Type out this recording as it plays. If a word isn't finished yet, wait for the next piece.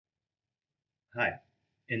Hi,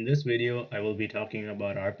 in this video I will be talking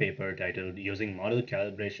about our paper titled Using Model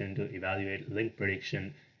Calibration to Evaluate Link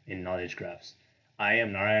Prediction in Knowledge Graphs. I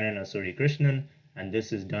am Narayanan Asuri Krishnan, and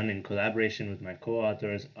this is done in collaboration with my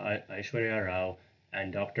co-authors Aishwarya Rao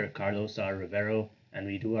and Dr. Carlos R. Rivero, and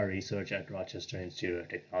we do our research at Rochester Institute of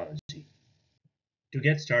Technology. To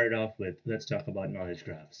get started off with, let's talk about knowledge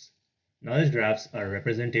graphs. Knowledge graphs are a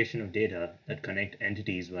representation of data that connect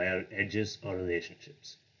entities via edges or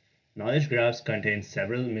relationships. Knowledge graphs contain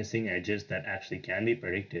several missing edges that actually can be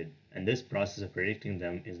predicted, and this process of predicting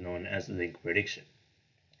them is known as link prediction.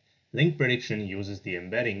 Link prediction uses the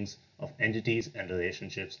embeddings of entities and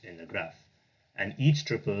relationships in the graph, and each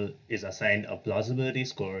triple is assigned a plausibility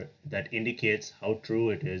score that indicates how true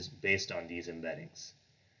it is based on these embeddings.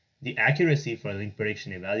 The accuracy for link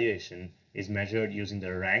prediction evaluation is measured using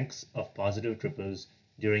the ranks of positive triples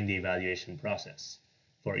during the evaluation process.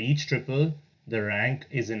 For each triple, the rank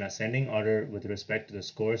is in ascending order with respect to the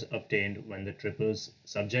scores obtained when the triple's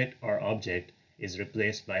subject or object is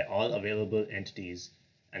replaced by all available entities,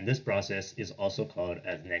 and this process is also called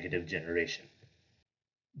as negative generation.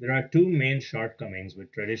 There are two main shortcomings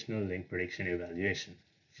with traditional link prediction evaluation.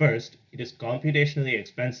 First, it is computationally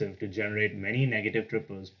expensive to generate many negative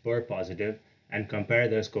triples per positive and compare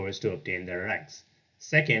their scores to obtain their ranks.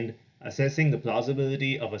 Second, assessing the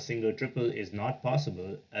plausibility of a single triple is not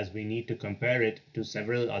possible as we need to compare it to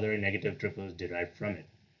several other negative triples derived from it.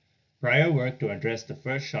 Prior work to address the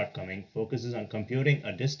first shortcoming focuses on computing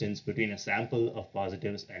a distance between a sample of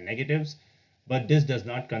positives and negatives, but this does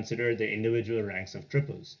not consider the individual ranks of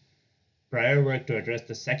triples. Prior work to address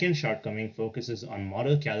the second shortcoming focuses on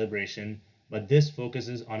model calibration, but this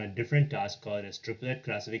focuses on a different task called as triplet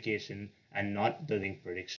classification and not the link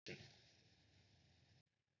prediction.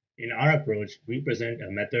 In our approach, we present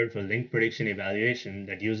a method for link prediction evaluation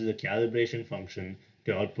that uses a calibration function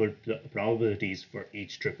to output probabilities for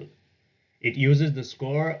each triple. It uses the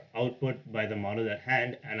score output by the model at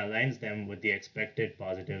hand and aligns them with the expected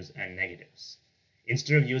positives and negatives.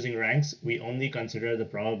 Instead of using ranks, we only consider the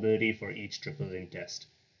probability for each triple in test.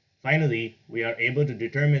 Finally, we are able to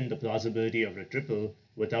determine the plausibility of a triple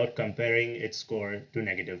without comparing its score to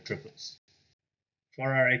negative triples.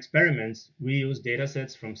 For our experiments, we use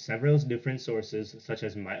datasets from several different sources such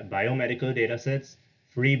as biomedical datasets,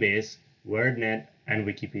 Freebase, WordNet, and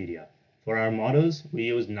Wikipedia. For our models, we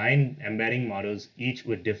use 9 embedding models, each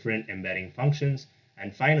with different embedding functions.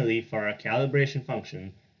 And finally, for our calibration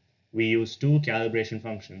function, we use 2 calibration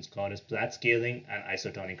functions called as Platt scaling and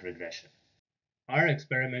isotonic regression. Our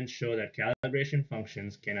experiments show that calibration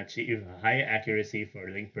functions can achieve a high accuracy for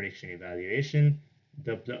link prediction evaluation.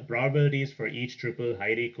 The probabilities for each triple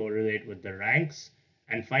highly correlate with the ranks.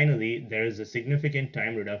 And finally, there is a significant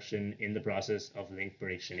time reduction in the process of link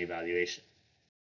prediction evaluation.